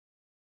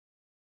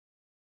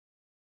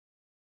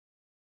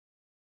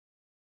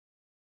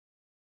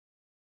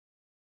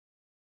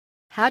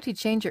How to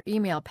change your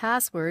email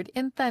password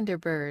in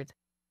Thunderbird.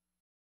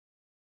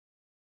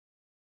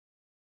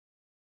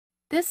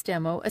 This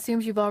demo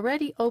assumes you've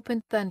already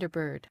opened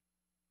Thunderbird.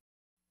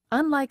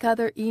 Unlike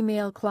other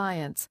email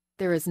clients,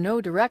 there is no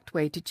direct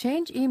way to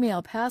change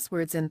email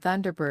passwords in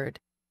Thunderbird.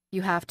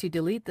 You have to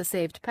delete the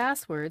saved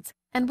passwords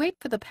and wait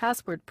for the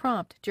password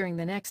prompt during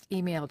the next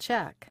email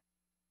check.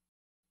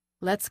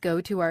 Let's go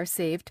to our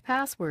saved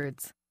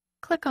passwords.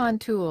 Click on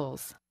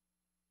Tools.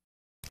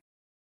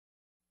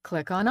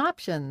 Click on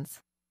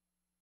Options.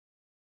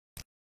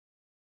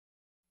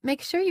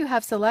 Make sure you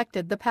have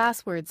selected the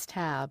Passwords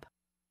tab.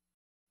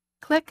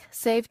 Click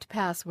Saved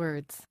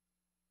Passwords.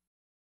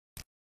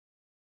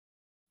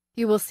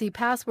 You will see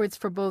passwords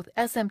for both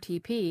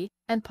SMTP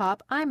and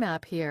POP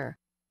IMAP here.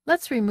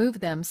 Let's remove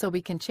them so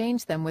we can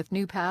change them with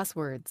new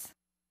passwords.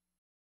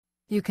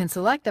 You can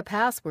select a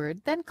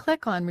password, then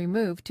click on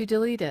Remove to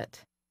delete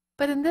it.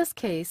 But in this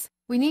case,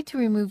 we need to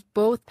remove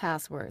both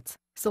passwords,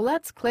 so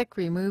let's click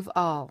Remove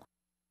All.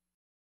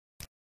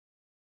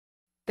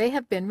 They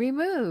have been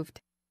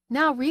removed.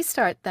 Now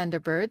restart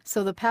Thunderbird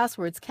so the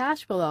passwords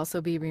cache will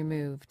also be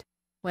removed.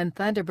 When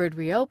Thunderbird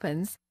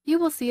reopens, you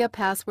will see a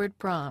password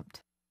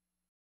prompt.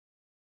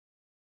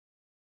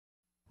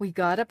 We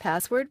got a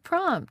password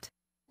prompt.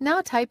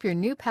 Now type your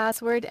new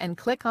password and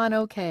click on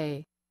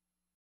OK.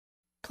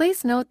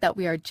 Please note that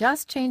we are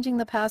just changing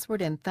the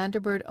password in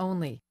Thunderbird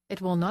only. It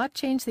will not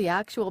change the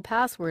actual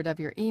password of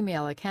your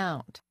email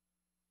account.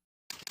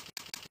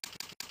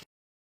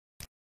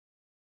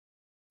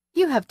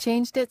 You have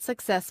changed it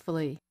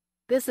successfully.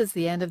 This is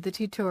the end of the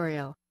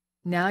tutorial.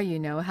 Now you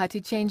know how to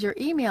change your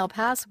email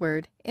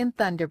password in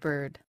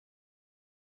Thunderbird.